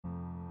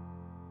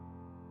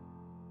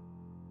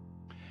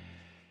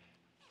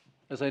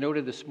As I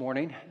noted this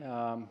morning,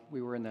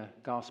 we were in the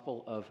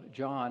Gospel of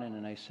John, and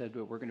then I said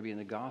we're going to be in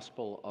the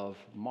Gospel of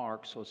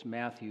Mark, so it's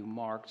Matthew,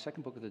 Mark,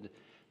 second book of the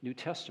New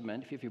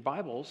Testament. If you have your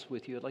Bibles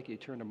with you, I'd like you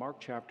to turn to Mark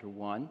chapter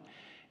 1, and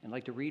I'd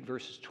like to read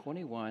verses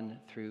 21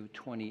 through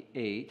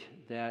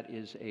 28. That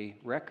is a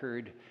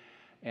record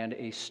and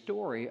a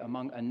story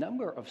among a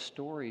number of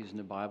stories in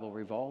the Bible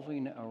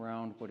revolving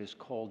around what is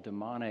called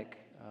demonic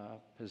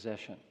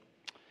possession.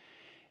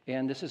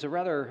 And this is a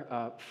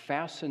rather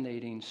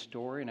fascinating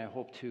story, and I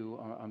hope to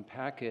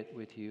unpack it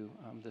with you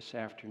this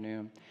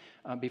afternoon.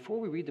 Before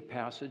we read the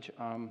passage,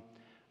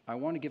 I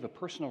want to give a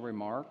personal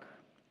remark,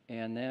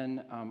 and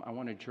then I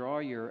want to draw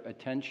your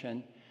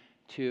attention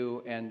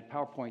to, and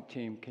PowerPoint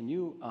team, can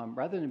you,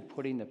 rather than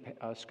putting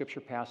the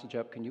scripture passage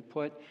up, can you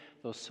put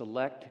those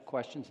select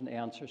questions and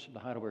answers from the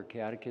Heidelberg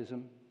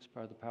Catechism as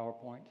part of the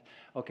PowerPoint?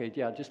 Okay,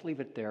 yeah, just leave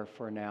it there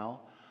for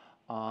now.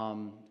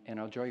 And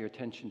I'll draw your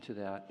attention to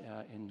that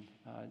in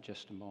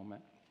just a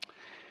moment.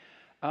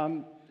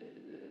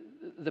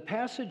 The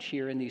passage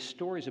here and these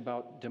stories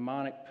about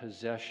demonic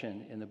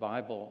possession in the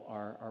Bible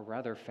are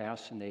rather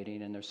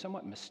fascinating, and they're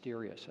somewhat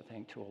mysterious, I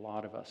think, to a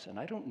lot of us. And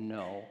I don't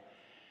know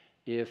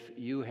if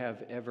you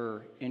have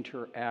ever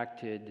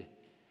interacted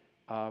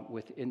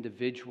with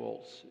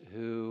individuals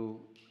who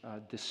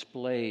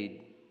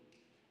displayed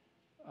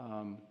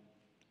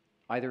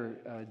either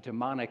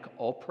demonic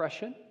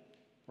oppression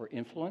or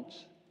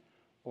influence,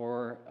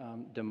 or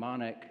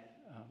demonic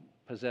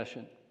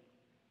possession.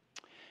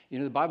 You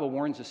know, the Bible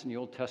warns us in the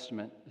Old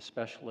Testament,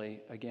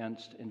 especially,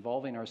 against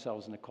involving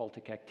ourselves in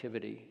occultic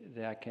activity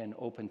that can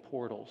open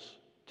portals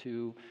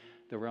to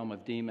the realm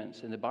of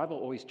demons. And the Bible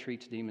always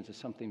treats demons as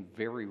something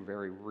very,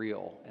 very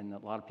real, and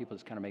a lot of people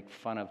just kind of make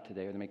fun of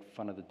today, or they make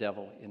fun of the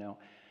devil, you know.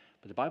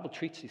 But the Bible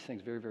treats these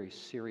things very, very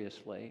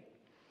seriously.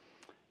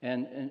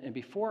 And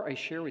before I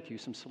share with you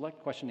some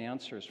select question and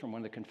answers from one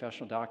of the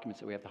confessional documents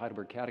that we have, the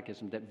Heidelberg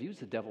Catechism, that views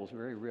the devil as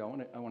very real,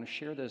 I want to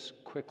share this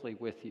quickly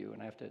with you,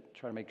 and I have to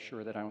try to make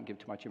sure that I don't give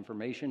too much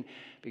information,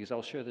 because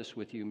I'll share this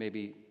with you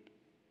maybe,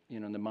 you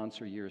know, in the months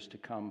or years to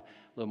come,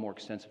 a little more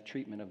extensive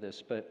treatment of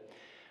this. But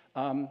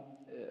some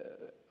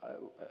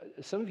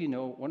of you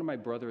know, one of my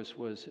brothers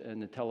was in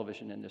the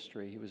television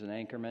industry. He was an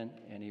anchorman,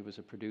 and he was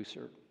a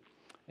producer,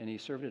 and he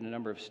served at a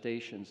number of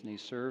stations, and he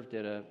served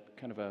at a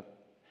kind of a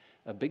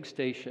big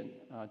station,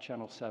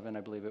 Channel 7,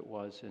 I believe it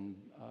was, in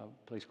a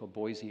place called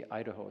Boise,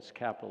 Idaho. It's the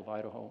capital of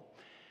Idaho.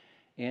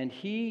 And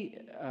he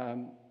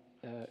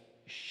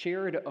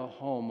shared a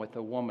home with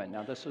a woman.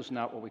 Now, this was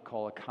not what we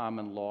call a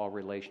common law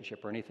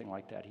relationship or anything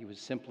like that. He was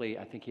simply,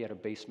 I think he had a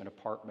basement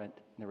apartment.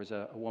 And there was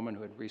a woman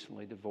who had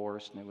recently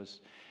divorced, and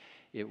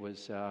it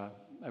was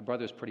my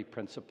brother was pretty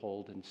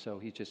principled, and so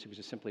he was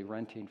just simply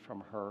renting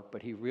from her.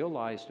 But he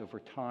realized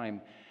over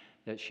time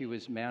that she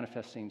was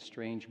manifesting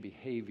strange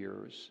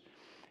behaviors.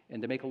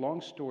 And to make a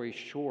long story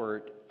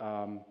short,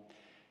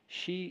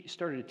 she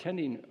started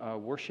attending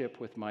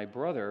worship with my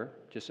brother,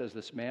 just as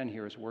this man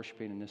here is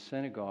worshiping in the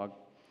synagogue,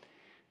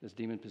 this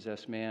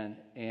demon-possessed man.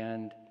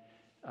 And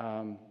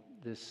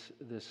this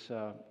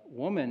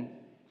woman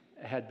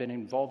had been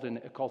involved in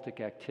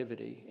occultic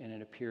activity, and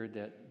it appeared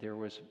that there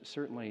was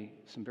certainly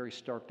some very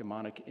stark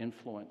demonic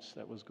influence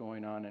that was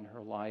going on in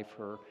her life.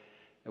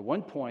 At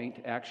one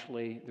point,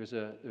 actually, there's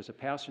a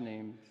pastor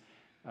named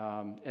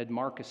Ed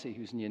Marcusy,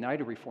 who's in the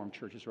United Reformed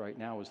Churches right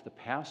now, was the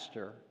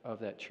pastor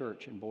of that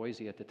church in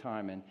Boise at the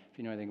time. And if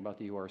you know anything about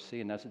the URC,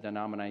 and that's the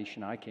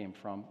denomination I came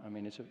from, I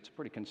mean, it's a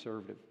pretty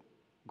conservative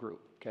group,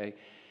 okay?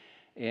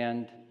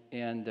 And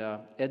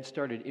Ed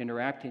started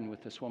interacting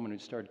with this woman who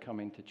started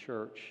coming to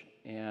church.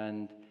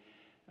 And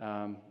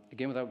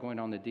again, without going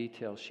on the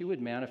details, she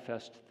would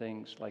manifest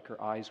things like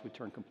her eyes would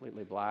turn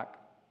completely black.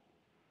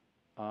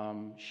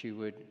 She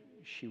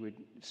would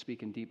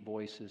speak in deep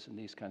voices and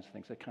these kinds of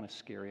things. That's kind of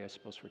scary, I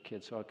suppose, for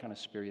kids, so I'll kind of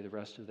spare you the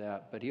rest of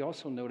that. But he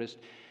also noticed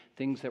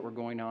things that were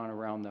going on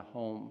around the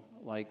home,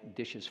 like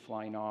dishes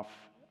flying off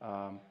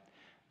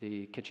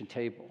the kitchen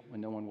table when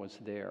no one was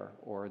there,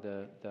 or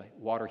the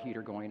water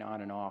heater going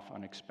on and off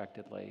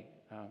unexpectedly,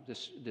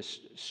 this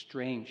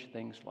strange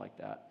things like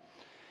that.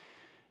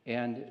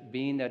 And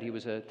being that he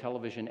was a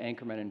television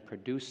anchorman and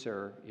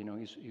producer, you know,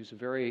 he was a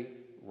very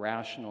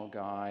rational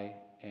guy,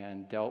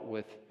 and dealt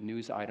with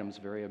news items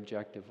very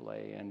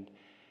objectively. And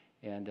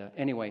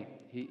anyway,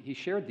 he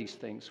shared these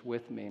things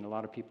with me, and a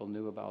lot of people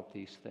knew about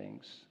these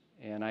things.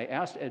 And I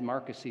asked Ed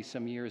Marcusy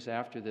some years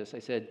after this, I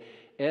said,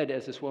 Ed,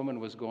 as this woman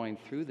was going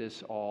through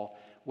this all,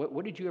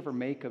 what did you ever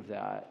make of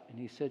that? And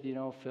he said, you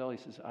know, Phil, he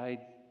says, I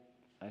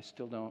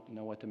still don't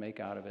know what to make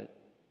out of it,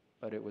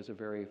 but it was a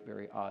very,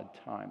 very odd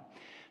time.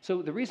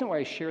 So the reason why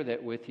I share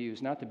that with you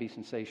is not to be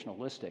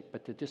sensationalistic,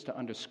 but just to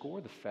underscore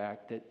the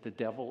fact that the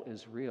devil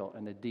is real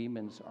and the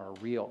demons are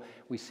real.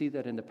 We see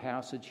that in the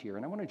passage here.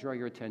 And I want to draw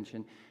your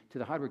attention to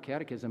the Heidelberg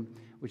Catechism,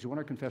 which is one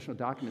of our confessional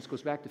documents. It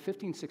goes back to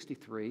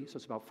 1563, so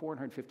it's about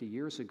 450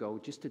 years ago,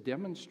 just to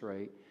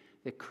demonstrate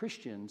that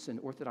Christians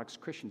and Orthodox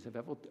Christians have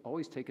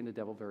always taken the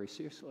devil very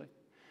seriously.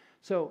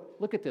 So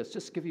look at this.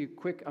 Just to give you a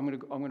quick, I'm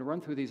going to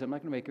run through these. I'm not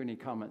going to make any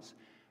comments.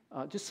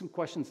 Just some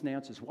questions and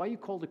answers. Why are you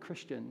called a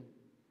Christian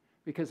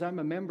because I'm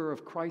a member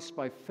of Christ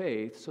by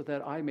faith, so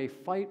that I may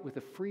fight with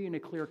a free and a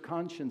clear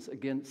conscience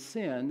against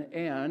sin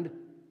and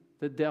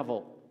the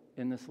devil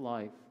in this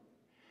life.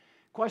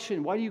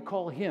 Question, why do you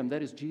call him,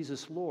 that is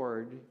Jesus,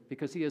 Lord?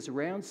 Because he has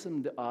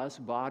ransomed us,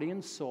 body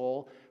and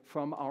soul,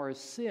 from our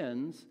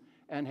sins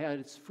and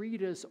has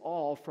freed us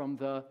all from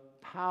the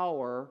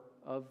power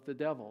of the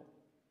devil.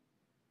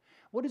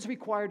 What is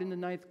required in the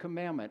 9th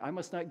commandment? I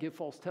must not give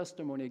false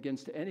testimony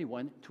against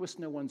anyone, twist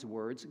no one's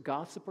words,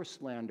 gossip or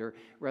slander.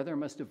 Rather, I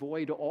must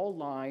avoid all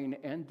lying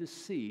and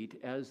deceit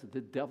as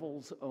the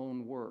devil's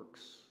own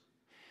works.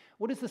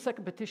 What is the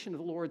second petition of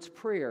the Lord's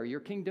Prayer? Your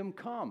kingdom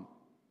come.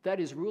 That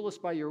is, rule us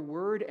by your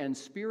word and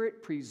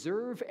spirit,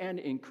 preserve and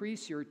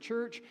increase your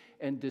church,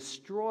 and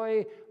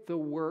destroy the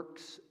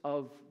works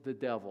of the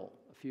devil.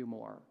 A few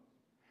more.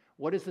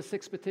 What is the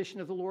sixth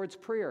petition of the Lord's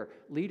Prayer?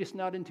 Lead us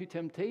not into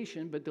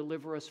temptation, but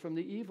deliver us from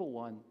the evil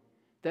one.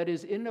 That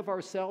is, in and of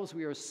ourselves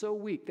we are so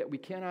weak that we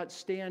cannot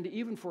stand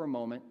even for a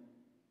moment.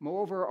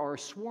 Moreover, our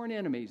sworn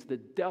enemies, the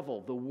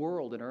devil, the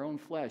world, and our own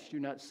flesh, do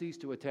not cease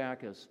to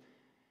attack us.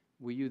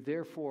 Will you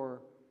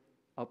therefore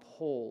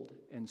uphold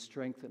and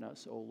strengthen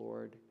us, O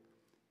Lord?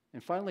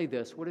 And finally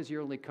this, what is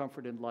your only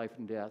comfort in life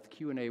and death?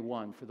 Q&A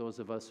 1, for those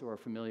of us who are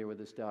familiar with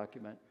this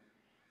document.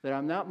 That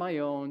I'm not my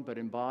own, but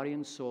in body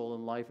and soul,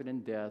 in life and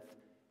in death,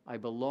 I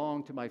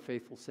belong to my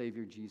faithful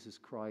Savior, Jesus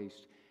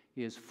Christ.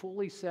 He is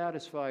fully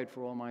satisfied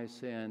for all my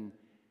sin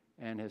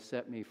and has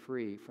set me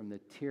free from the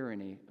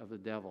tyranny of the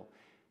devil.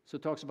 So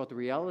it talks about the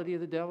reality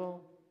of the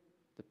devil,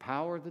 the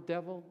power of the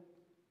devil,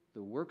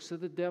 the works of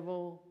the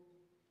devil,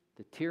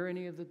 the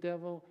tyranny of the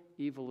devil.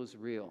 Evil is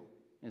real.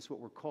 And it's what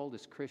we're called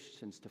as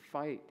Christians to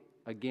fight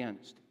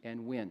against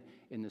and win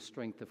in the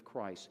strength of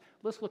Christ.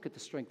 Let's look at the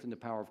strength and the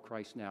power of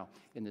Christ now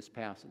in this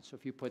passage. So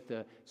if you put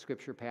the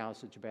scripture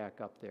passage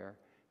back up there.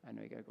 I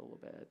know you got to go a little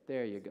bit.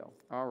 There you go.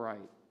 All right.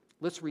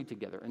 Let's read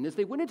together. And as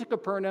they went into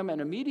Capernaum,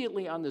 and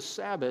immediately on the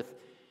Sabbath,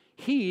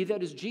 he,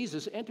 that is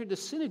Jesus, entered the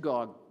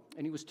synagogue,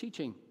 and he was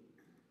teaching.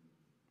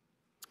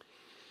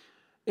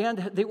 And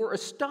they were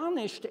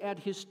astonished at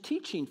his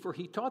teaching, for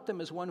he taught them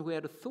as one who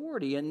had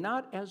authority, and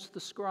not as the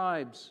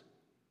scribes.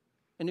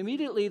 And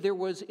immediately there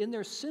was in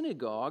their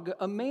synagogue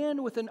a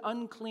man with an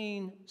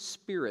unclean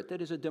spirit,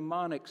 that is a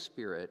demonic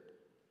spirit.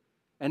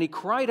 And he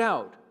cried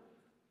out,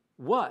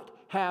 "What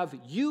have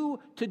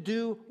you to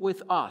do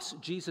with us,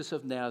 Jesus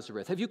of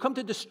Nazareth? Have you come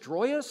to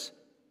destroy us?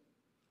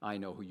 I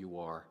know who you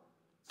are,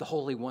 the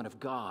Holy One of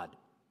God."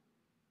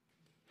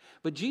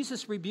 But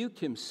Jesus rebuked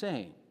him,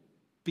 saying,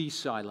 "Be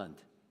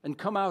silent, and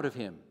come out of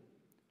him."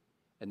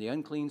 And the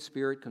unclean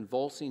spirit,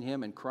 convulsing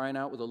him and crying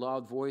out with a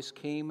loud voice,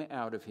 came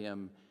out of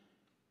him.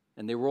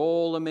 And they were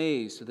all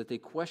amazed, so that they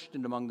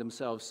questioned among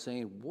themselves,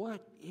 saying,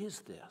 "What is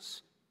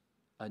this?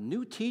 A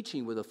new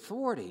teaching with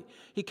authority.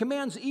 He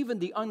commands even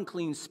the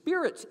unclean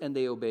spirits, and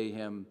they obey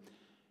him."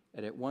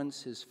 And at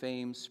once his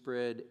fame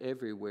spread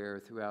everywhere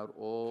throughout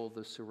all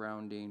the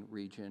surrounding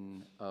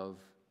region of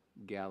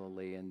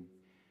Galilee. And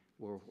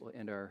we'll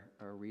end our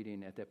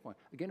reading at that point.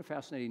 Again, a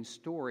fascinating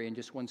story, and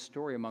just one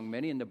story among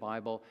many in the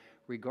Bible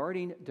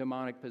regarding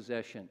demonic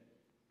possession.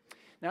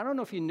 Now, I don't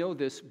know if you know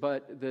this,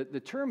 but the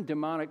term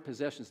demonic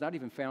possession is not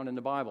even found in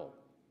the Bible.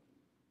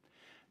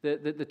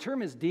 The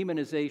term is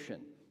demonization.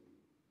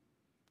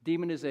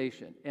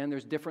 Demonization. And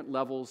there's different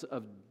levels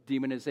of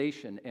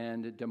demonization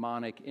and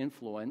demonic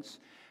influence.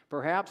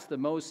 Perhaps the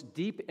most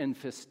deep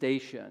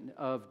infestation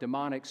of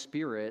demonic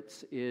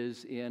spirits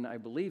is in, I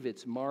believe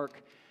it's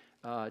Mark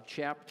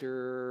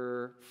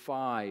chapter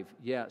 5,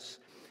 yes,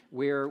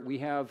 where we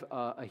have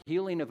a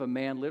healing of a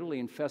man literally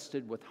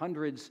infested with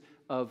hundreds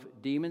of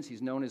demons.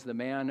 He's known as the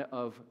man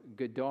of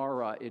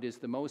Gadara. It is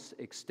the most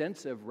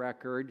extensive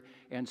record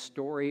and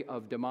story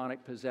of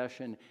demonic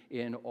possession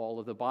in all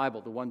of the Bible.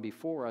 The one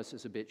before us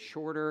is a bit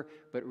shorter,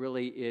 but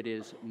really it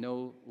is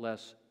no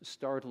less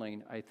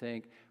startling, I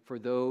think, for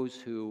those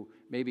who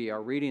maybe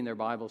are reading their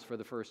Bibles for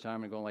the first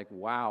time and going like,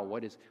 wow,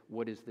 what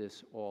is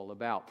this all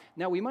about?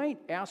 Now, we might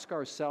ask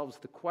ourselves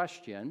the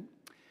question,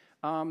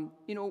 when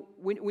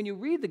you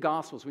read the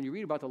Gospels, when you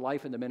read about the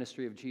life and the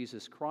ministry of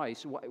Jesus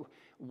Christ,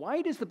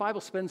 why does the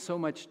Bible spend so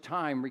much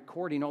time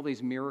recording all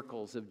these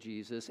miracles of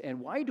Jesus?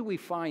 And why do we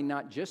find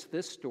not just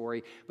this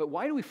story, but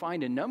why do we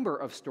find a number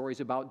of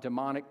stories about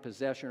demonic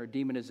possession or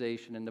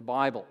demonization in the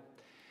Bible?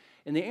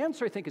 And the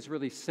answer, I think, is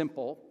really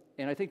simple.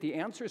 And I think the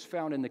answer is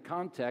found in the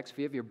context. If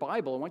you have your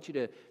Bible, I want you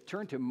to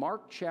turn to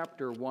Mark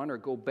chapter 1 or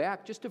go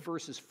back just to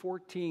verses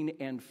 14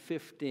 and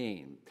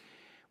 15.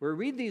 Where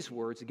we read these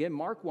words, again,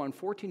 Mark 1,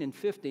 14 and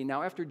 15.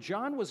 Now, after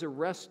John was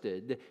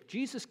arrested,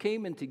 Jesus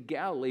came into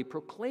Galilee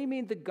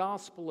proclaiming the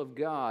gospel of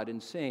God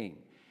and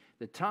saying,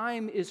 "The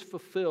time is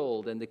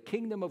fulfilled and the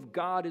kingdom of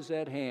God is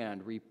at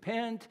hand.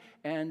 Repent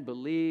and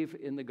believe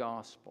in the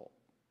gospel."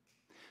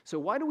 So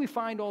why do we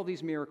find all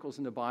these miracles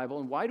in the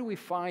Bible, and why do we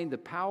find the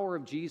power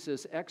of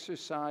Jesus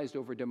exercised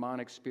over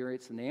demonic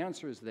spirits? And the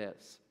answer is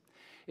this.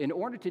 In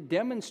order to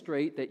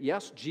demonstrate that,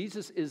 yes,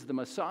 Jesus is the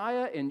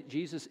Messiah and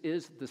Jesus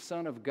is the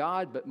Son of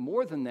God, but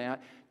more than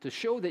that, to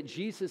show that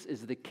Jesus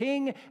is the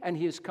King and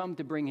he has come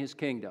to bring his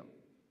kingdom.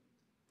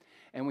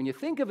 And when you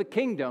think of a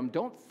kingdom,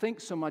 don't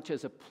think so much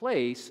as a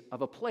place,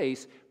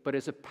 but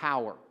as a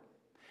power.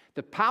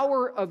 The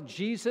power of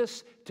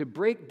Jesus to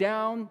break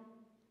down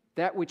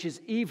that which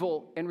is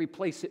evil and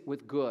replace it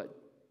with good.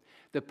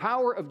 The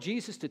power of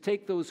Jesus to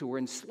take those who are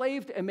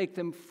enslaved and make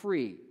them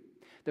free.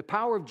 The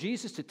power of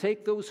Jesus to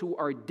take those who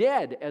are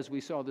dead, as we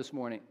saw this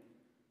morning,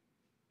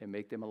 and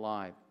make them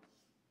alive.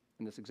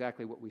 And that's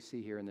exactly what we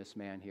see here in this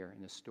man here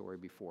in this story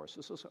before us.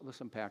 So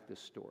let's unpack this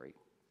story.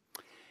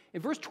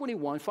 In verse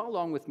 21, follow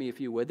along with me if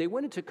you would. They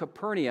went into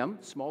Capernaum,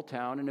 small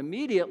town, and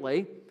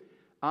immediately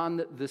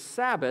on the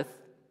Sabbath,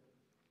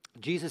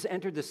 Jesus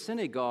entered the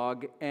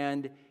synagogue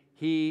and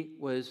he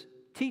was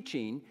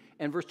teaching.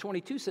 And verse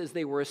 22 says,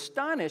 they were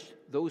astonished,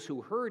 those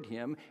who heard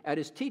him, at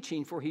his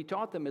teaching, for he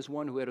taught them as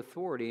one who had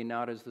authority,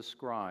 not as the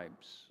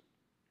scribes.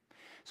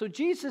 So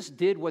Jesus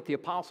did what the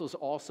apostles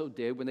also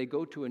did. When they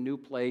go to a new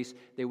place,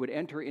 they would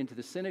enter into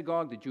the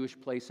synagogue, the Jewish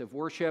place of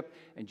worship,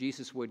 and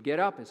Jesus would get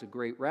up as a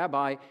great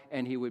rabbi,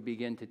 and he would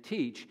begin to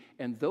teach.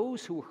 And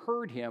those who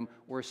heard him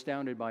were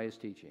astounded by his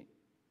teaching.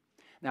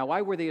 Now,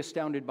 why were they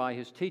astounded by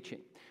his teaching?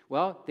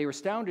 Well, they were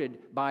astounded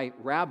by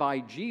Rabbi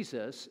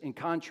Jesus in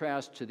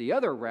contrast to the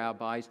other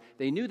rabbis.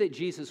 They knew that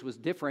Jesus was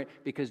different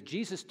because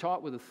Jesus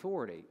taught with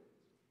authority.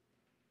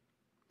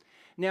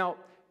 Now,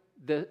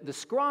 the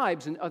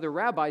scribes and other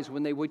rabbis,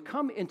 when they would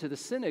come into the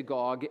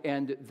synagogue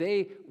and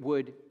they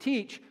would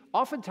teach,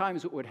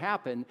 oftentimes what would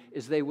happen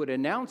is they would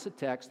announce a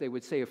text, they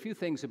would say a few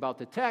things about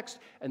the text,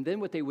 and then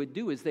what they would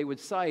do is they would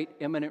cite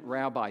eminent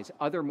rabbis,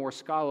 other more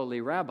scholarly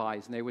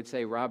rabbis, and they would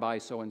say, Rabbi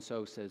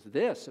so-and-so says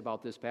this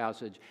about this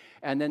passage,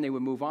 and then they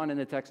would move on in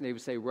the text and they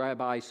would say,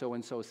 Rabbi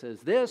so-and-so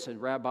says this,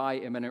 and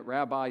eminent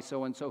rabbi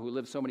so-and-so who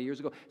lived so many years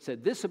ago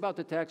said this about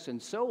the text,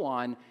 and so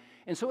on.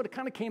 And so it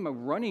kind of became a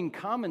running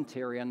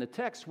commentary on the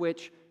text,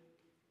 which,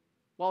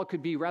 while it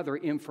could be rather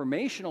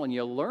informational and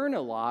you learn a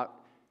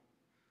lot,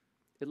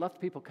 it left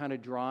people kind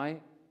of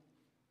dry,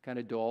 kind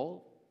of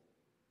dull,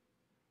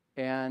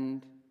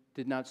 and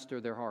did not stir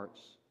their hearts.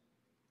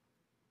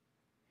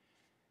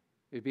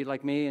 It would be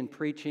like me in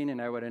preaching, and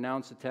I would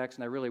announce the text,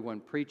 and I really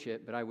wouldn't preach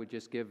it, but I would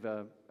just give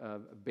a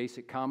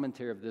basic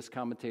commentary of this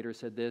commentator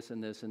said this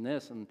and this and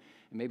this, and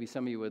maybe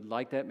some of you would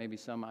like that, maybe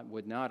some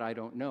would not, I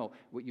don't know.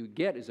 What you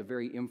get is a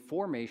very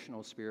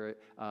informational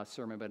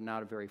sermon, but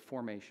not a very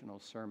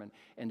formational sermon.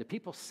 And the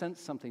people sense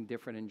something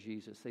different in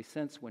Jesus. They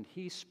sense when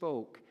he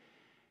spoke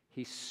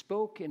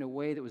in a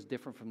way that was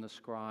different from the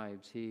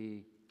scribes.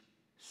 He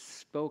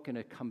spoke in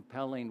a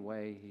compelling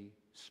way. He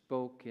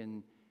spoke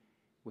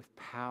with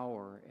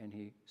power, and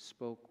he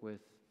spoke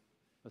with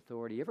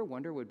authority. You ever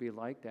wonder what it would be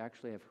like to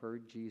actually have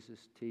heard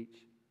Jesus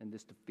teach and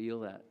just to feel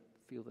that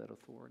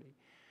authority?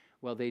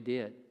 Well, they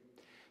did.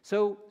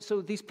 So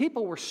these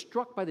people were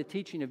struck by the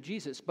teaching of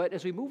Jesus. But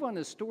as we move on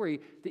this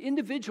story, the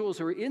individuals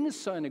who were in the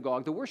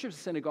synagogue, the worship of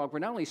the synagogue, were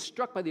not only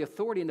struck by the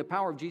authority and the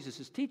power of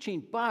Jesus'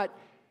 teaching, but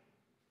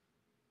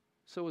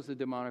so was the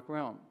demonic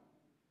realm.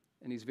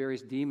 And these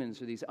various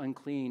demons, or these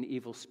unclean,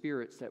 evil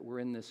spirits that were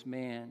in this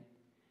man.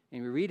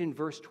 And we read in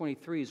verse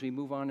 23 as we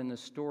move on in the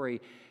story,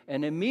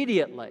 and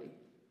immediately,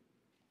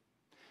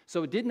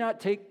 so it did not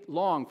take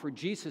long for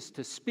Jesus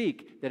to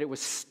speak that it was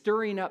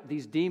stirring up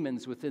these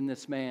demons within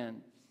this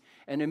man.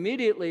 And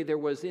immediately there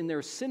was in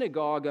their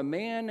synagogue a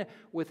man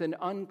with an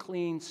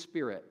unclean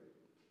spirit.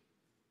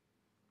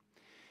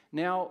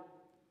 Now,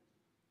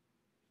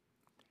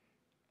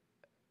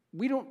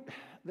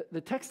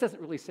 the text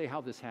doesn't really say how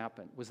this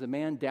happened. Was the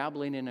man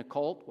dabbling in a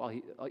cult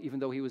even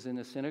though he was in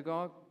the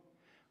synagogue?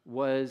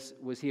 Was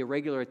he a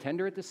regular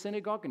attender at the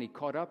synagogue and he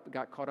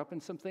got caught up in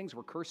some things?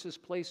 Were curses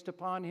placed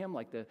upon him,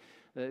 like the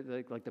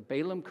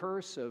Balaam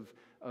curse of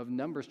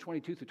Numbers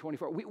 22 through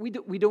 24? We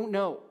don't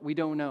know. We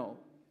don't know.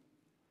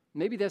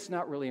 Maybe that's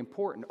not really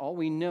important. All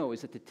we know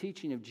is that the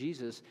teaching of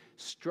Jesus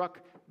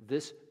struck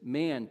this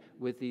man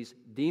with these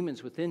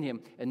demons within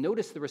him. And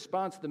notice the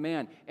response of the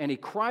man. And he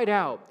cried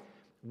out,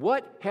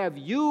 "What have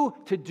you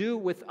to do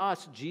with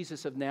us,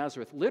 Jesus of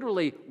Nazareth?"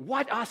 Literally,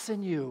 what us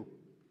and you?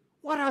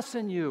 What us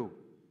and you?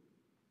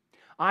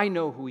 I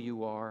know who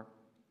you are.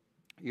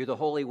 You're the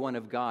Holy One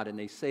of God. And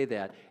they say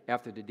that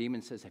after the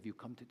demon says, have you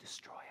come to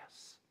destroy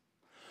us?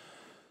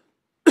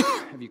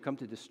 Have you come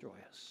to destroy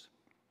us?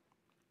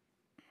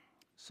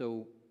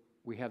 So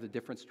we have the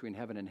difference between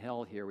heaven and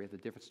hell here. We have the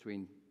difference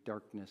between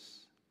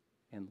darkness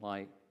and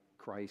light,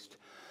 Christ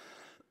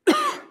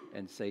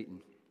and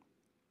Satan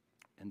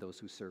and those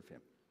who serve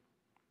him.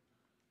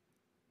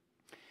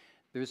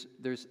 There's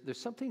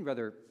something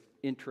rather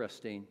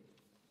interesting.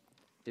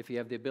 If you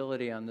have the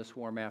ability on this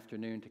warm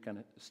afternoon to kind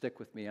of stick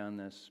with me on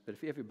this, but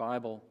if you have your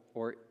Bible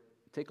or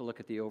take a look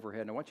at the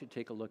overhead, and I want you to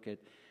take a look at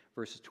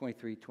verses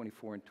 23,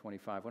 24, and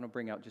 25. I want to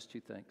bring out just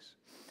two things.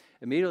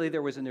 Immediately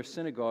there was in their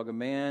synagogue a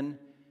man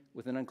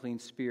with an unclean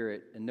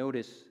spirit, and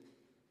notice,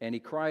 and he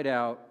cried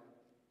out,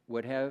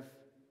 "What have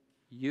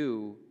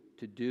you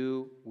to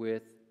do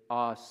with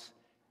us,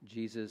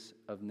 Jesus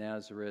of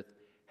Nazareth?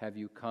 Have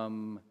you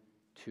come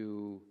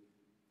to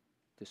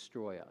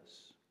destroy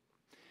us?"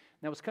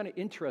 Now, it's kind of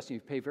interesting.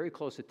 If you pay very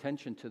close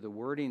attention to the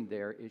wording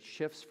there, it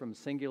shifts from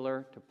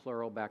singular to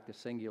plural back to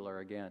singular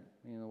again.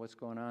 You know, what's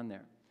going on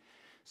there?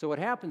 So what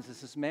happens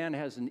is this man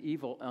has an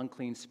evil,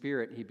 unclean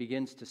spirit. He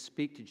begins to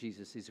speak to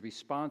Jesus. He's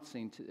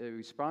responding to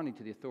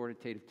the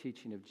authoritative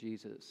teaching of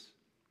Jesus.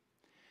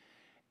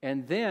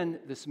 And then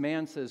this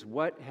man says,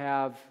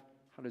 how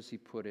does he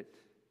put it?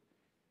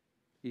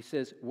 He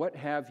says, what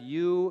have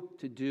you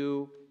to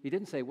do? He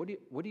didn't say, what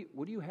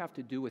do you have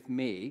to do with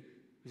me?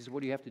 He says,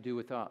 what do you have to do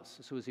with us?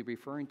 So who is he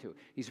referring to?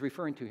 He's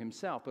referring to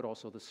himself, but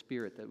also the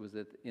spirit that was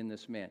in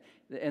this man.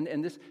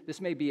 And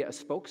this may be a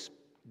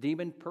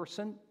spokesdemon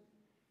person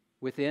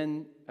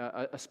within,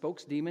 a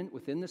spokesdemon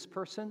within this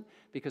person,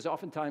 because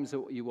oftentimes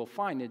what you will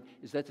find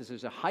is that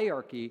there's a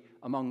hierarchy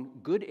among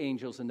good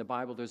angels in the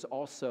Bible. There's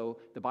also,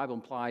 the Bible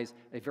implies,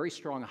 a very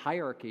strong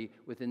hierarchy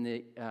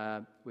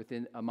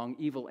among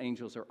evil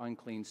angels or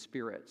unclean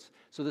spirits.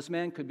 So this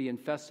man could be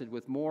infested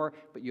with more,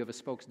 but you have a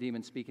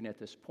spokesdemon speaking at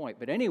this point.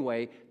 But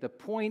anyway, the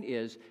point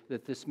is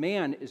that this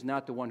man is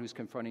not the one who's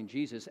confronting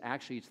Jesus.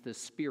 Actually, it's the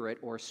spirit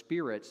or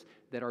spirits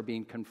that are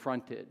being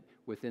confronted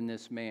within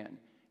this man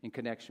in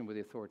connection with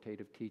the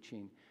authoritative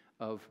teaching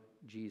of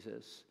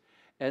Jesus.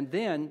 And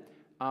then,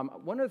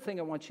 one other thing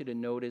I want you to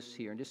notice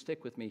here, and just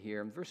stick with me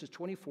here, in verses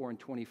 24 and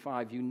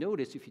 25, you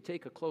notice, if you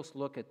take a close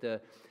look at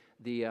the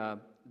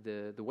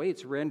way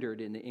it's rendered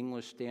in the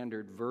English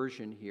Standard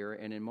Version here,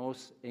 and in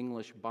most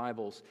English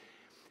Bibles,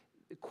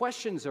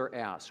 questions are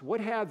asked. What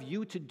have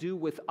you to do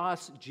with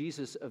us,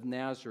 Jesus of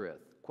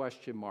Nazareth?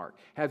 Question mark.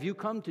 Have you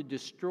come to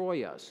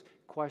destroy us?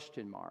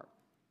 Question mark.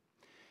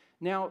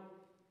 Now,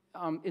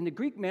 in the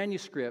Greek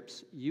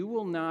manuscripts, you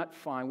will not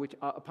find,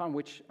 upon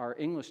which our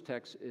English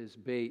text is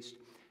based,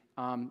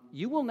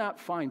 you will not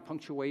find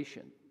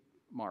punctuation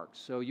marks.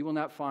 So you will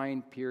not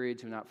find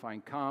periods, you will not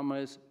find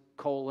commas,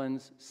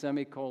 colons,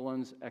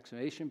 semicolons,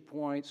 exclamation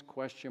points,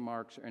 question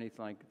marks, or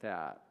anything like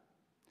that.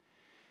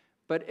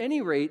 But at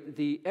any rate,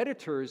 the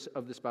editors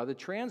of this Bible, the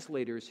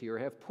translators here,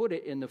 have put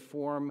it in the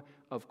form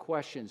of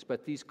questions,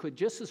 but these could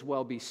just as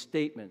well be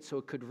statements. So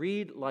it could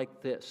read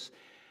like this.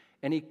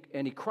 And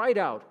he cried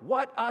out,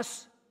 "What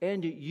us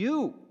and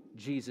you,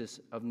 Jesus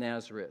of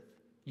Nazareth?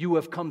 You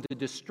have come to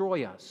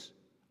destroy us.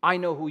 I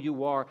know who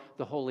you are,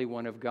 the Holy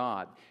One of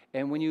God."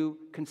 And when you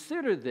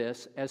consider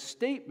this as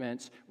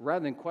statements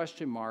rather than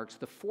question marks,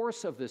 the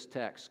force of this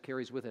text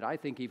carries with it, I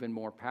think, even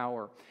more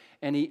power.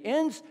 And he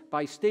ends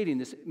by stating,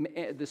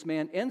 this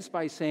man ends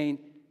by saying,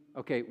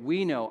 okay,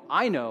 we know,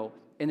 I know,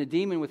 and the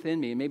demon within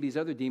me, and maybe these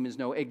other demons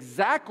know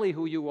exactly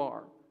who you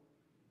are.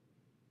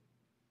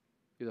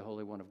 You're the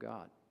Holy One of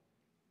God.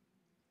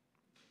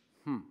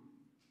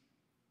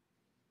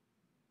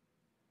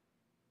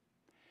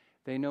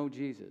 They know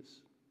Jesus.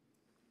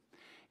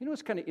 You know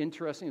what's kind of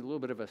interesting, a little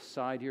bit of a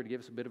side here to give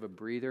us a bit of a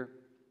breather.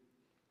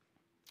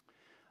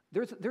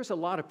 There's a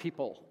lot of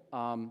people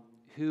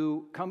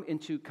who come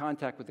into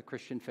contact with the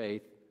Christian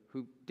faith,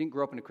 who didn't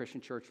grow up in a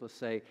Christian church, let's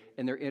say,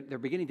 and they're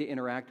beginning to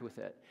interact with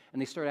it.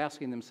 And they start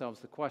asking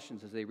themselves the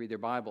questions as they read their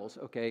Bibles.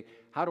 Okay,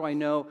 how do I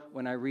know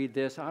when I read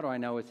this, how do I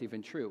know it's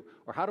even true?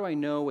 Or how do I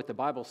know what the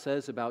Bible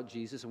says about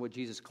Jesus and what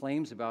Jesus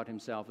claims about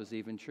himself is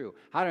even true?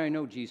 How do I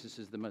know Jesus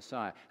is the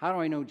Messiah? How do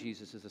I know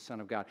Jesus is the Son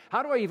of God?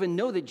 How do I even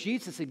know that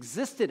Jesus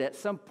existed at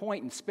some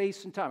point in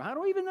space and time? How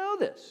do I even know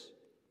this?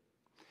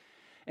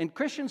 And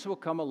Christians will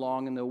come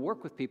along and they'll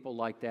work with people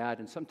like that,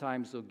 and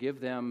sometimes they'll give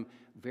them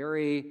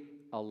very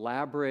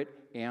elaborate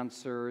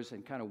answers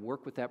and kind of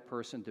work with that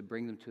person to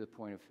bring them to the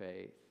point of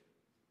faith.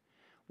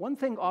 One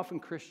thing often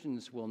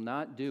Christians will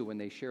not do when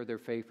they share their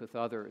faith with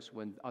others,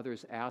 when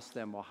others ask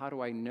them, well, how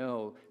do I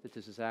know that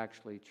this is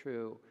actually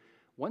true?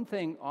 One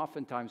thing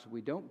oftentimes we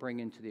don't bring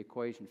into the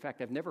equation, in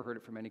fact, I've never heard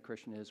it from any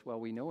Christian, is, well,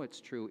 we know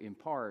it's true in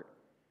part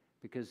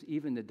because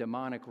even the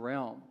demonic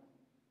realm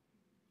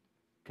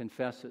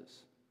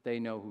confesses they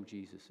know who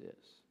Jesus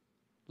is.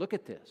 Look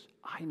at this.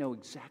 I know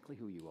exactly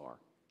who you are.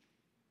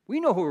 We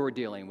know who we're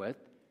dealing with.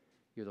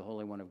 You're the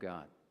Holy One of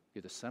God.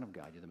 You're the Son of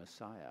God. You're the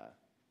Messiah.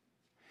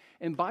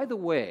 And by the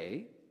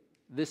way,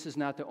 this is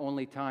not the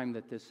only time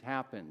that this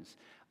happens.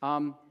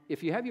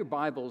 If you have your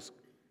Bibles,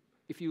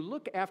 if you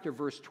look after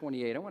verse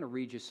 28, I want to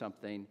read you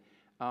something.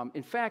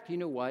 In fact, you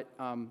know what?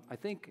 I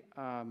think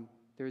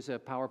there's a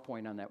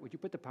PowerPoint on that. Would you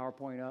put the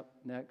PowerPoint up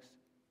next?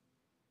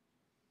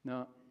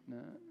 No.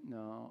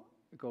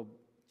 Go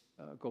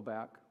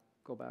back.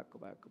 Go back.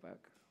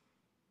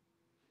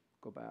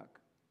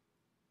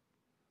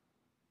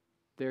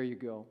 There you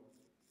go.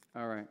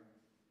 All right.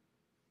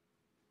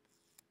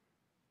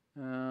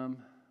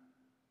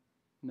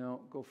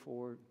 No, go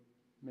forward.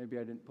 Maybe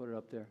I didn't put it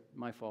up there.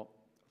 My fault.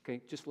 Okay,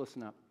 just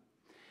listen up.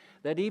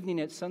 That evening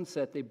at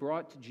sunset, they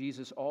brought to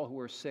Jesus all who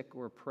were sick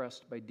or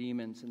oppressed by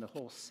demons, and the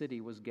whole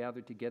city was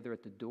gathered together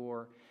at the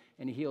door.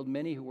 And he healed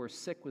many who were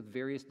sick with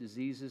various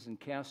diseases and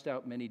cast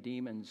out many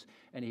demons,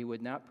 and he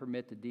would not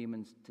permit the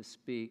demons to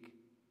speak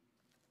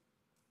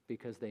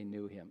because they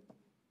knew him.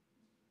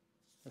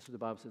 That's what the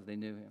Bible says, they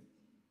knew him.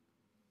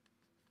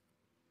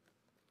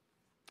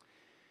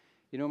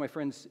 You know, my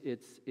friends,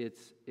 it's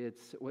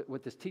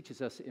what this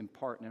teaches us in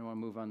part, and I want to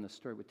move on the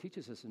story. What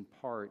teaches us in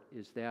part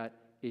is that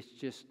it's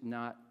just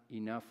not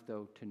enough,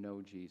 though, to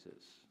know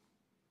Jesus.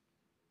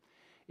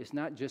 It's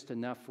not just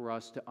enough for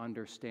us to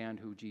understand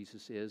who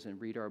Jesus is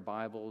and read our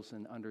Bibles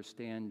and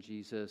understand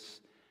Jesus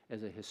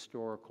as a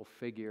historical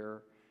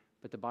figure,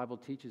 but the Bible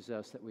teaches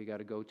us that we got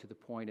to go to the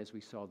point, as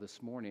we saw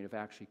this morning, of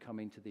actually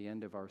coming to the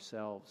end of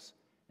ourselves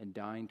and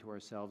dying to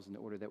ourselves in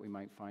order that we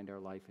might find our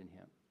life in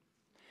Him.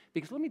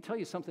 Because let me tell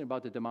you something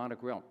about the demonic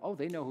realm. Oh,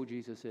 they know who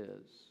Jesus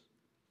is.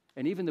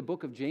 And even the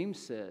book of James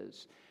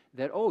says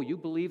that, oh, you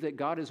believe that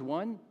God is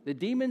one? The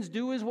demons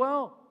do as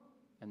well.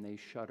 And they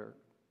shudder.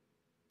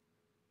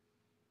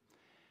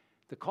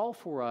 The call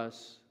for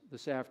us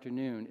this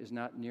afternoon is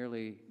not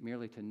merely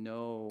to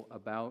know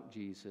about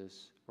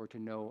Jesus or to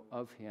know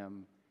of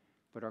Him,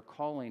 but our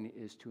calling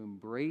is to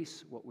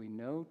embrace what we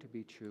know to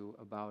be true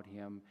about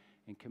Him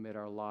and commit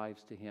our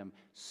lives to Him,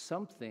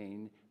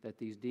 something that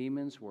these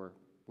demons were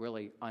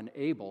really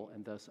unable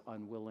and thus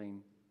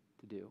unwilling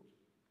to do.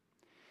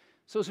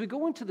 So as we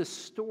go into the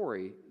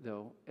story,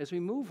 though, as we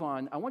move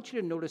on, I want you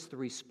to notice the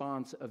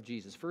response of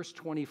Jesus. Verse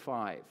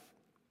 25.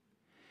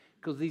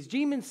 Because these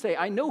demons say,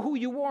 I know who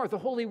you are, the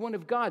Holy One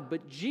of God.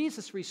 But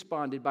Jesus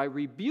responded by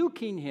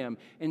rebuking him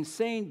and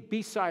saying,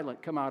 be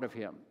silent, come out of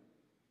him.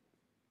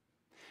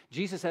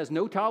 Jesus has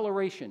no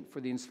toleration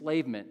for the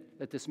enslavement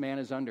that this man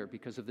is under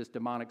because of this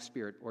demonic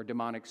spirit or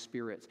demonic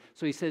spirits.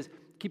 So he says,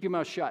 keep your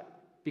mouth shut,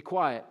 be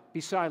quiet,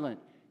 be silent,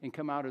 and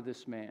come out of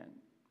this man.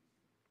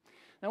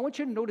 Now I want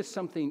you to notice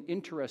something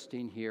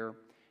interesting here,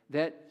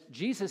 that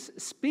Jesus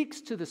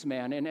speaks to this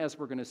man, and as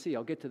we're going to see,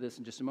 I'll get to this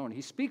in just a moment,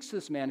 he speaks to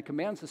this man and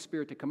commands the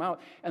spirit to come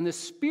out. And the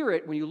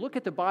spirit, when you look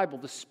at the Bible,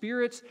 the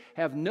spirits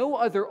have no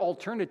other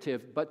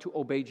alternative but to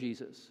obey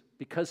Jesus,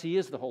 because he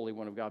is the Holy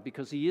One of God,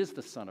 because he is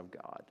the Son of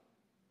God.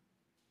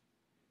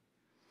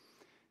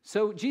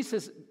 So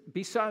Jesus,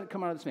 be silent,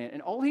 come out of this man.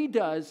 And all he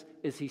does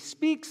is he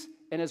speaks,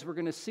 and as we're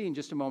going to see in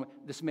just a moment,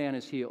 this man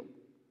is healed.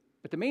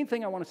 But the main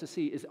thing I want us to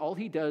see is all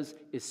he does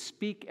is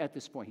speak at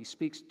this point. He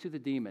speaks to the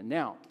demon.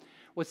 Now,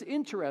 what's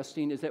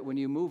interesting is that when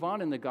you move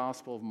on in the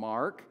Gospel of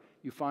Mark,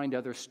 you find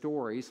other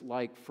stories,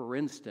 like, for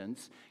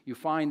instance, you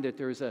find that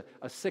there's a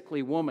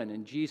sickly woman,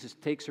 and Jesus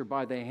takes her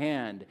by the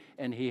hand,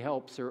 and he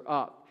helps her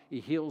up. He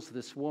heals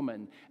this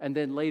woman. And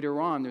then later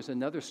on, there's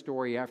another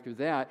story after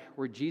that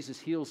where Jesus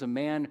heals a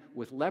man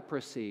with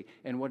leprosy.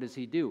 And what does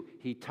he do?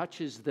 He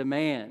touches the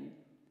man,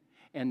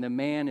 and the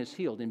man is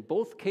healed. In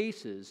both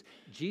cases,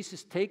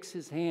 Jesus takes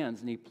his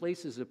hands and he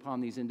places it upon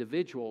these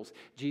individuals.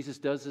 Jesus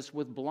does this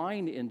with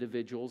blind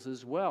individuals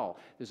as well.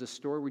 There's a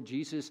story where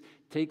Jesus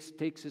takes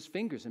his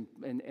fingers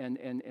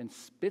and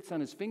spits on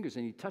his fingers,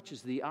 and he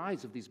touches the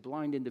eyes of these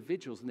blind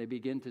individuals, and they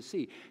begin to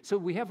see. So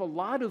we have a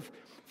lot of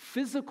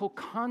physical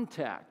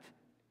contact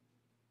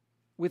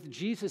with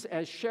Jesus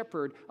as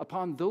shepherd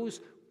upon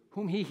those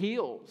whom he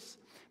heals.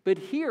 But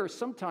here,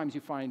 sometimes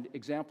you find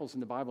examples in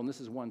the Bible, and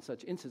this is one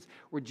such instance,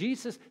 where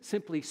Jesus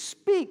simply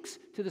speaks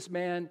to this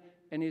man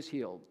and is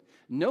healed.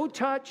 No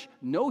touch,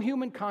 no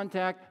human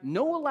contact,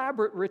 no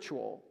elaborate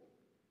ritual.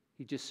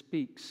 He just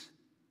speaks,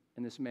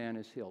 and this man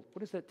is healed.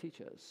 What does that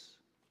teach us?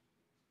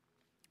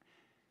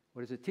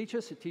 What does it teach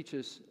us? It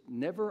teaches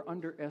never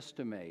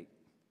underestimate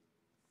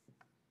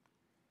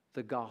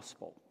the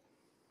gospel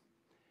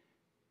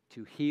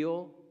to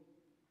heal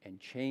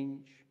and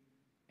change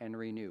and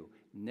renew.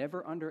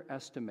 Never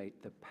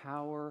underestimate the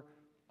power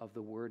of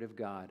the Word of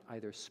God,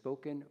 either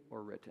spoken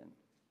or written.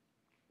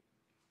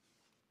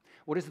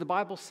 What does the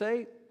Bible say?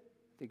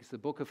 I think it's the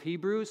book of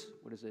Hebrews.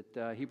 What is it?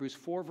 Hebrews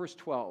 4, verse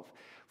 12.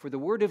 For the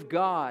Word of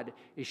God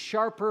is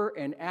sharper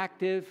and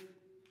active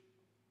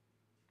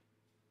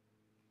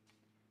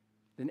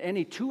than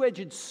any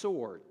two-edged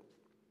sword.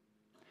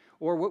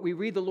 Or what we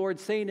read the Lord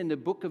saying in the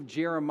book of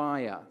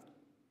Jeremiah.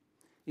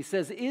 He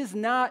says, is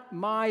not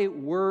my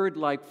word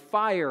like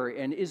fire,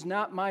 and is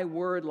not my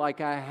word like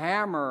a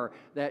hammer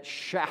that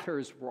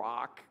shatters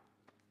rock?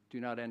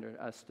 Do not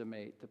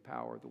underestimate the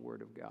power of the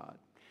Word of God.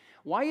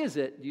 Why is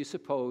it, do you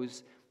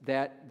suppose,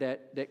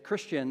 that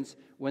Christians,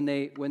 when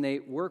they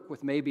work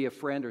with maybe a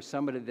friend or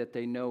somebody that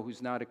they know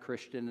who's not a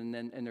Christian,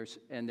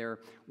 and they're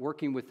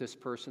working with this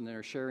person, and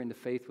they're sharing the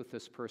faith with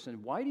this person,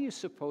 why do you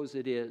suppose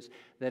it is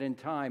that in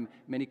time,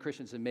 many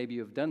Christians, and maybe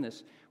you have done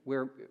this,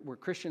 where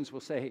Christians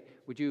will say, hey,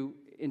 would you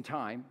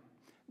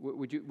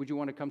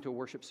want to come to a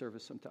worship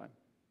service sometime?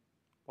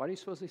 Why do you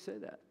suppose they say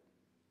that?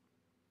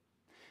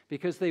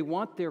 Because they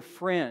want their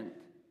friend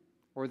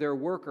or their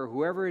worker,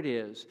 whoever it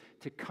is,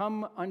 to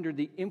come under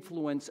the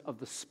influence of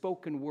the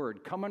spoken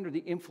word, come under the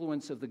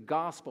influence of the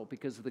gospel,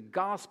 because the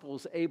gospel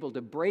is able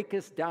to break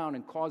us down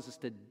and cause us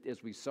to,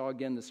 as we saw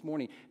again this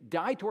morning,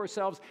 die to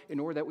ourselves in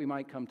order that we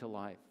might come to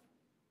life.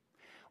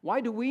 Why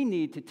do we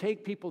need to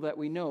take people that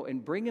we know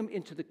and bring them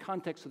into the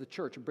context of the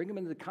church, and bring them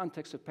into the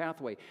context of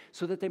Pathway,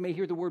 so that they may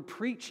hear the word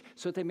preached,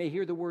 so that they may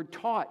hear the word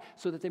taught,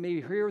 so that they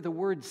may hear the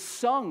word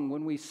sung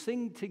when we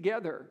sing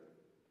together?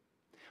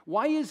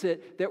 Why is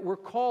it that we're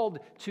called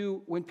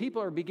to, when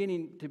people are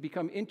beginning to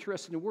become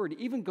interested in the Word,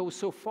 even go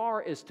so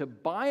far as to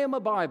buy them a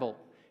Bible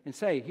and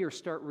say, here,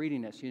 start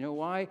reading this. You know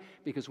why?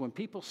 Because when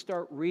people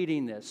start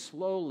reading this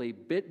slowly,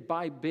 bit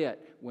by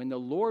bit, when the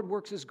Lord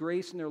works His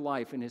grace in their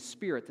life and His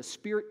Spirit, the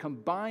Spirit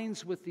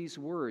combines with these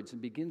words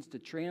and begins to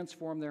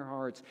transform their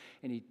hearts,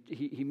 and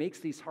He makes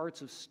these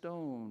hearts of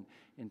stone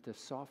into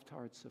soft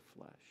hearts of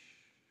flesh.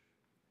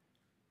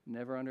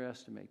 Never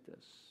underestimate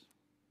this.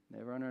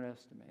 Never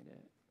underestimate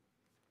it.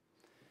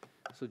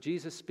 So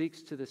Jesus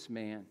speaks to this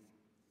man.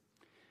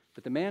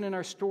 But the man in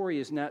our story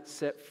is not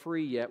set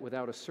free yet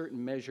without a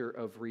certain measure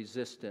of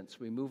resistance.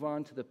 We move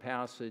on to the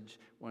passage.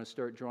 I want to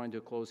start drawing to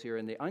a close here.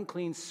 And the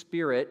unclean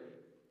spirit,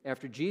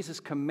 after Jesus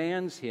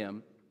commands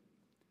him,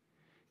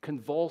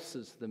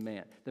 convulses the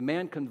man. The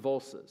man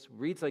convulses.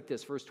 Reads like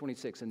this, verse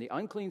 26. And the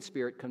unclean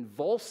spirit,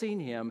 convulsing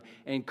him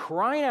and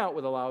crying out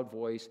with a loud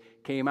voice,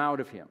 came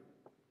out of him.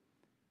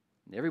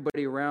 And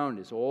everybody around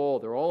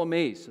they're all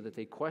amazed, so that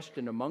they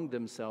question among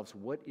themselves,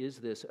 what is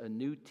this? A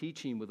new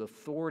teaching with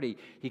authority.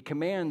 He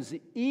commands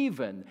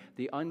even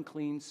the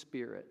unclean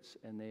spirits,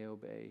 and they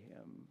obey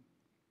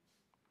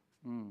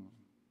him.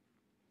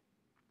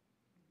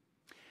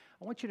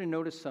 I want you to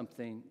notice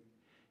something.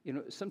 You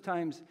know,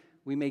 sometimes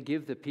we may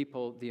give the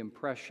people the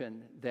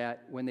impression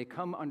that when they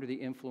come under the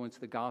influence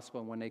of the gospel,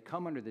 and when they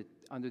come under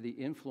the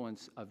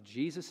influence of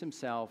Jesus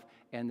himself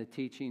and the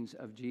teachings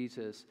of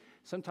Jesus,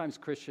 sometimes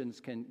Christians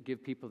can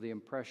give people the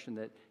impression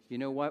that, you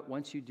know what,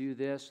 once you do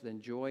this, then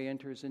joy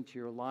enters into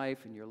your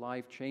life and your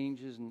life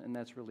changes, and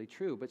that's really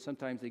true. But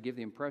sometimes they give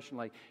the impression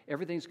like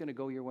everything's going to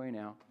go your way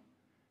now,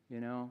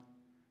 you know.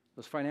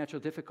 Those financial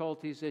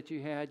difficulties that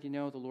you had, you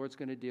know, the Lord's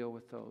going to deal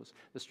with those.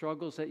 The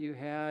struggles that you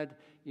had,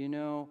 you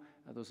know,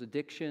 those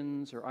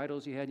addictions or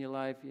idols you had in your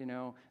life, you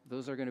know,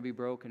 those are going to be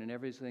broken and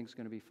everything's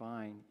going to be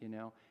fine, you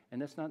know.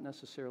 And that's not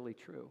necessarily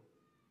true.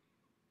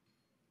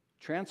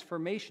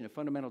 Transformation, a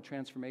fundamental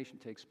transformation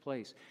takes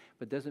place,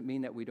 but doesn't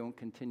mean that we don't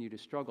continue to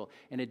struggle.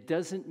 And it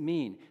doesn't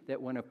mean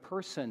that when a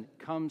person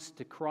comes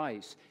to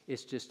Christ,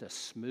 it's just a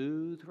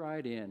smooth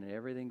ride in and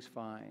everything's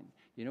fine.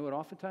 You know what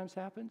oftentimes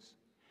happens?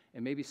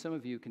 And maybe some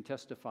of you can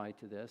testify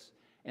to this,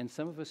 and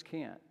some of us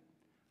can't.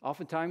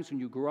 Oftentimes when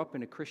you grow up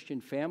in a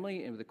Christian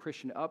family and with a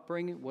Christian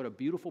upbringing, what a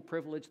beautiful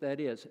privilege that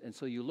is. And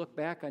so you look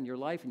back on your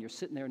life and you're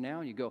sitting there now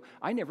and you go,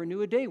 I never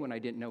knew a day when I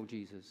didn't know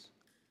Jesus.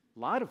 A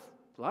lot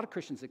of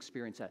Christians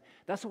experience that.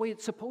 That's the way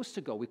it's supposed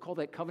to go. We call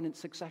that covenant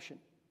succession.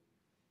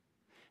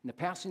 And the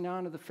passing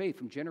on of the faith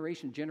from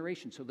generation to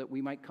generation so that we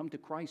might come to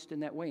Christ in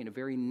that way, in a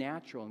very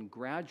natural and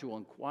gradual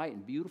and quiet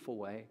and beautiful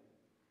way.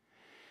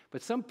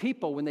 But some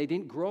people, when they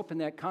didn't grow up in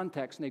that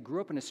context, and they grew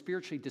up in a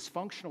spiritually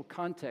dysfunctional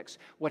context,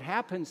 what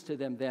happens to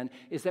them then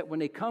is that when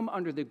they come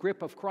under the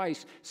grip of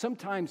Christ,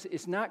 sometimes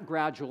it's not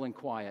gradual and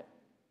quiet.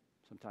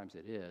 Sometimes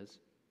it is,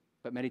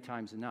 but many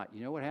times not.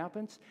 You know what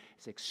happens?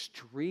 It's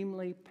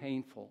extremely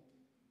painful,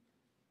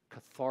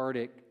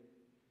 cathartic,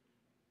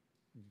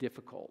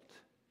 difficult.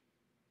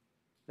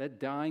 That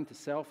dying to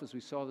self, as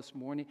we saw this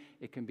morning,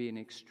 it can be an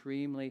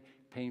extremely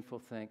painful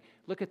thing.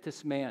 Look at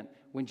this man.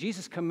 When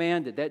Jesus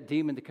commanded that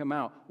demon to come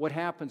out, what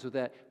happens with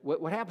that?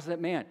 What happens to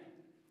that man?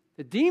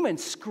 The demon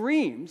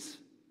screams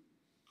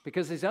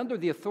because he's under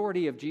the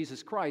authority of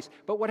Jesus Christ.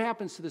 But what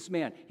happens to this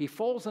man? He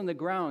falls on the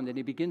ground and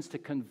he begins to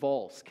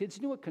convulse. Kids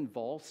know what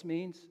convulse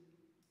means?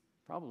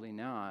 Probably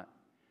not.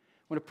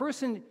 When a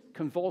person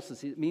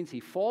convulses, it means he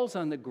falls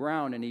on the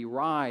ground and he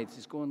writhes.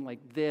 He's going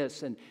like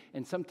this, and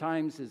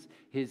sometimes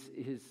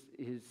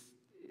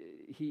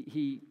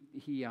he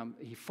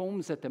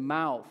foams at the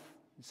mouth.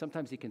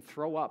 Sometimes he can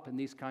throw up and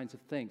these kinds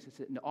of things.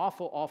 It's an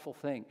awful, awful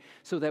thing.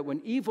 So that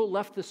when evil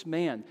left this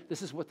man,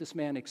 this is what this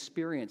man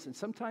experienced. And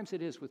sometimes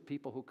it is with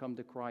people who come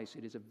to Christ.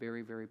 It is a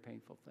very, very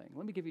painful thing.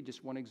 Let me give you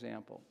just one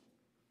example.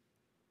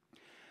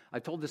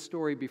 I've told this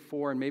story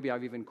before, and maybe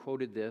I've even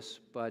quoted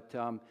this, but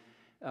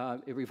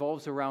it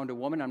revolves around a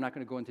woman, I'm not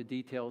going to go into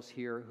details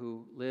here,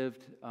 who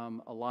lived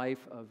a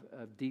life of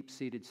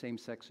deep-seated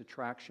same-sex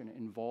attraction,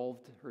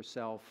 involved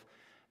herself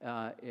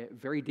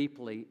very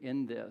deeply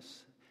in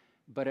this.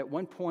 But at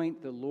one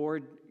point, the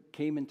Lord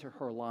came into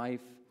her life,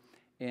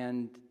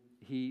 and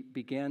he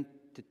began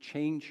to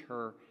change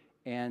her,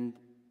 and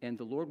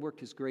the Lord worked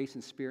his grace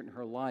and spirit in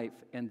her life.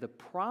 And the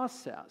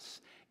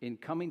process in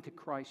coming to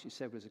Christ, she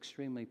said, was an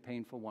extremely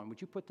painful one.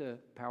 Would you put the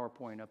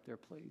PowerPoint up there,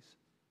 please?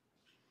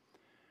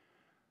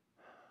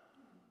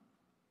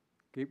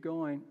 Keep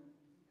going,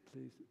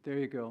 please. There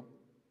you go.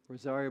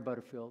 Rosaria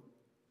Butterfield.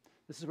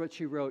 This is what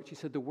she wrote. She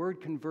said, the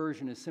word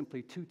conversion is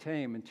simply too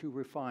tame and too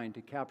refined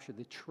to capture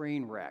the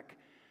train wreck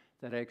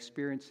that I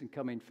experienced in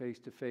coming face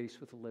to face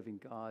with the living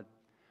God.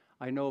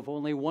 I know of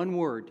only one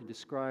word to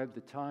describe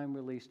the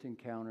time-released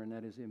encounter, and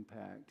that is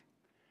impact.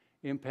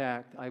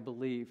 Impact, I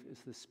believe, is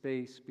the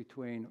space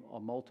between a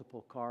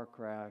multiple car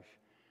crash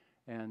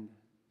and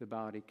the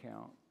body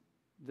count.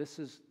 This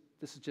is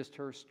just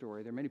her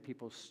story. There are many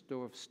people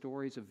who have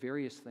stories of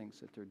various things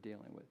that they're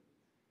dealing with.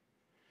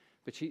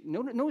 But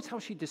notice how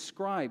she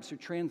describes her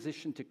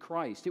transition to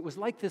Christ. It was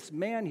like this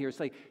man here. It's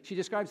like she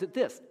describes it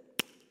this.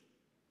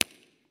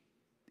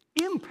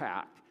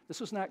 Impact. This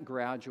was not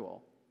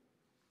gradual.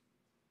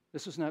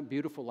 This was not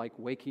beautiful like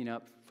waking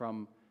up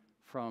from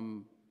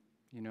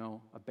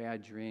a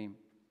bad dream.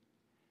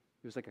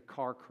 It was like a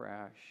car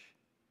crash.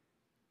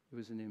 It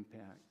was an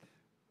impact.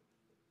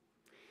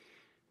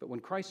 But when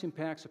Christ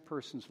impacts a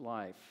person's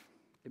life,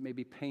 it may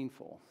be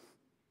painful,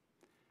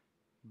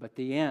 but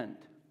the end,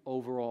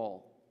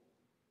 overall,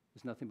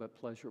 is nothing but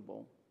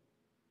pleasurable.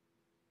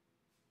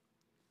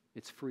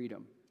 It's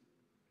freedom.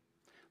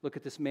 Look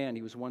at this man.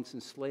 He was once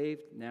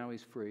enslaved, now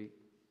he's free.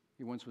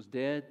 He once was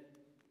dead,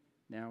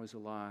 now he's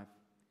alive.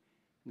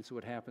 And this is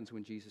what happens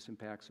when Jesus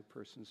impacts a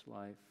person's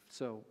life.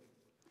 So,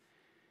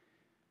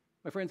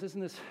 my friends, isn't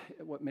this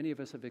what many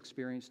of us have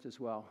experienced as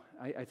well?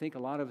 I think a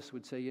lot of us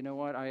would say, you know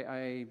what,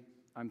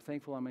 I'm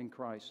thankful I'm in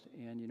Christ.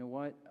 And you know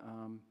what,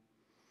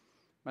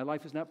 my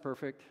life is not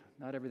perfect.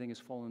 Not everything has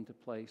fallen into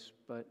place.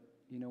 But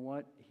you know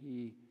what,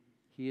 He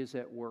is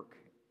at work.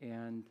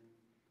 And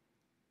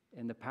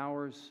the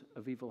powers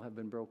of evil have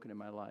been broken in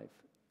my life.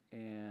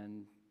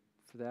 And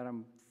for that,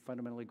 I'm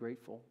fundamentally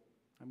grateful.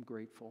 I'm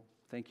grateful.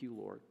 Thank you,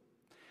 Lord.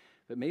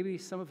 But maybe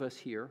some of us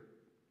here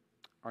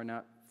are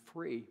not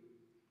free.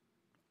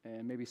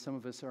 And maybe some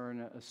of us are in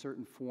a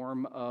certain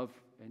form of,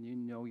 and you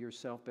know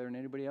yourself better than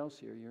anybody else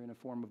here, you're in a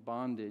form of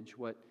bondage.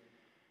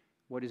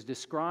 What is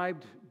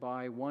described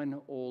by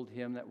one old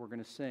hymn that we're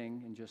going to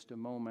sing in just a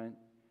moment,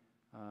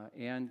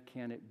 and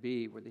can it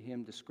be, where the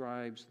hymn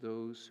describes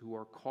those who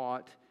are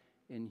caught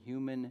in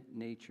human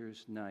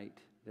nature's night,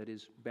 that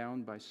is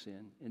bound by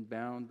sin and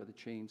bound by the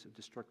chains of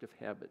destructive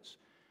habits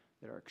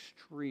that are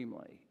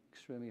extremely,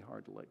 extremely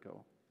hard to let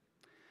go.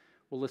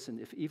 Well, listen,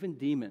 if even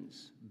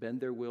demons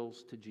bend their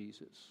wills to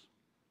Jesus,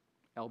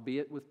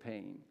 albeit with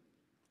pain,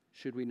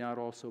 should we not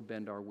also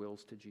bend our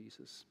wills to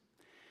Jesus?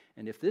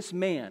 And if this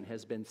man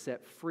has been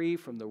set free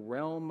from the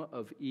realm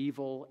of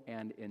evil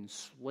and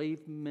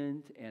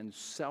enslavement and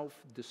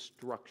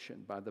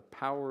self-destruction by the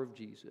power of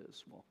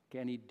Jesus, well,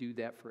 can he do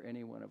that for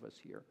any one of us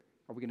here?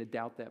 Are we going to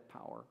doubt that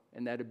power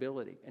and that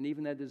ability and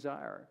even that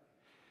desire?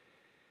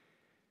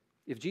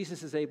 If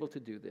Jesus is able to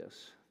do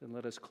this, then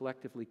let us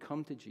collectively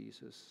come to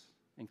Jesus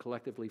and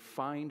collectively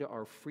find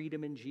our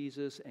freedom in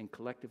Jesus and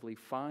collectively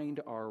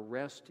find our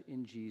rest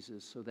in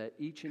Jesus, so that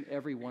each and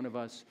every one of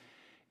us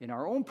in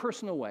our own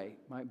personal way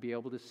might be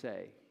able to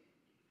say,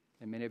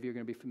 and many of you are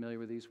going to be familiar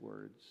with these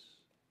words,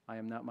 I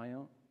am not my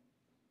own,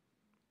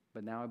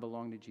 but now I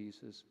belong to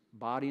Jesus,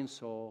 body and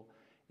soul,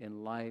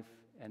 in life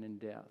and in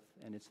death.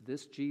 And it's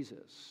this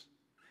Jesus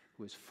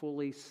who is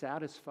fully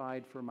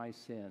satisfied for my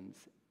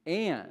sins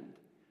and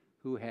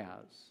who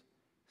has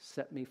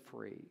set me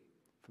free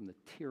from the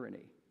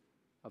tyranny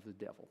of the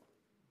devil.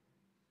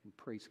 And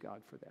praise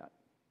God for that.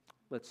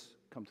 Let's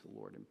come to the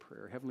Lord in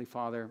prayer. Heavenly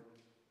Father,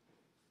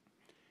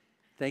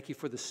 thank you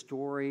for the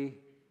story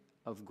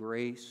of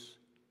grace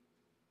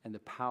and the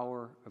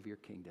power of your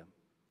kingdom.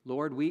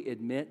 Lord, we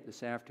admit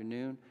this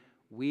afternoon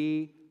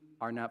we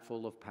are not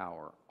full of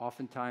power.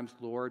 Oftentimes,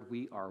 Lord,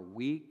 we are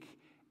weak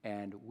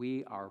and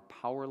we are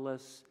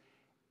powerless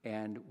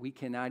and we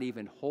cannot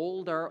even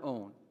hold our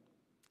own,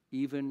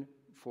 even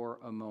for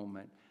a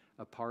moment,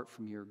 apart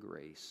from your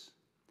grace.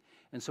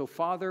 And so,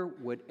 Father,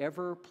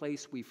 whatever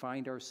place we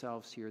find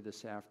ourselves here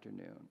this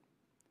afternoon,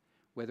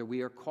 whether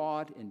we are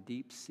caught in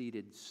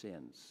deep-seated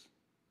sins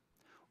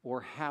or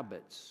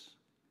habits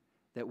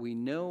that we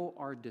know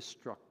are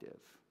destructive,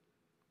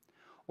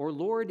 or,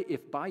 Lord,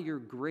 if by your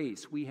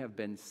grace we have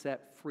been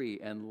set free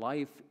and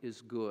life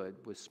is good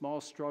with small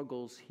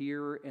struggles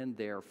here and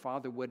there,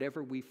 Father,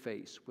 whatever we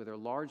face, whether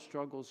large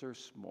struggles or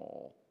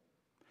small,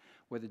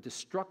 whether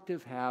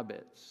destructive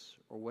habits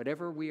or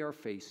whatever we are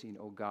facing,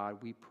 oh God,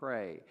 we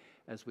pray,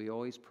 as we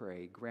always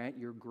pray, grant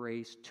your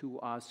grace to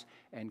us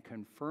and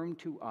confirm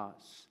to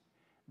us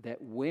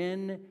that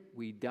when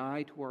we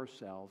die to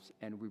ourselves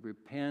and we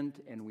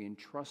repent and we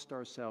entrust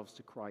ourselves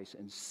to Christ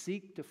and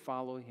seek to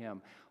follow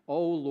him,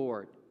 oh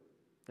Lord,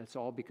 that's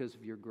all because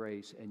of your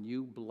grace, and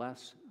you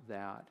bless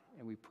that,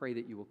 and we pray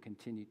that you will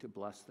continue to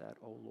bless that,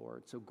 oh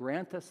Lord. So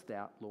grant us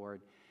that,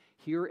 Lord,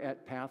 here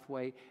at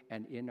Pathway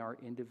and in our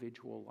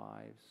individual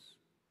lives.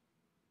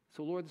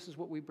 So Lord, this is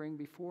what we bring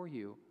before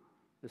you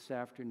this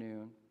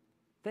afternoon.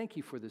 Thank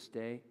you for this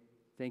day.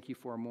 Thank you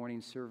for our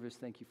morning service.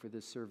 Thank you for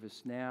this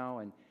service now,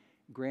 and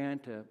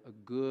grant a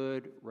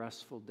good,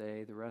 restful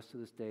day, the rest of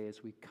this day,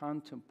 as we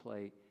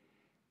contemplate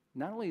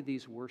not only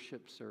these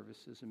worship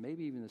services and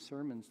maybe even the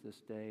sermons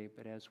this day,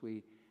 but as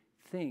we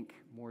think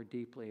more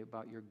deeply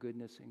about your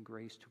goodness and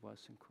grace to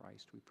us in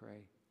Christ, we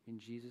pray. In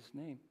Jesus'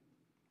 name,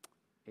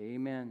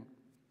 amen.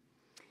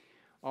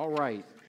 All right.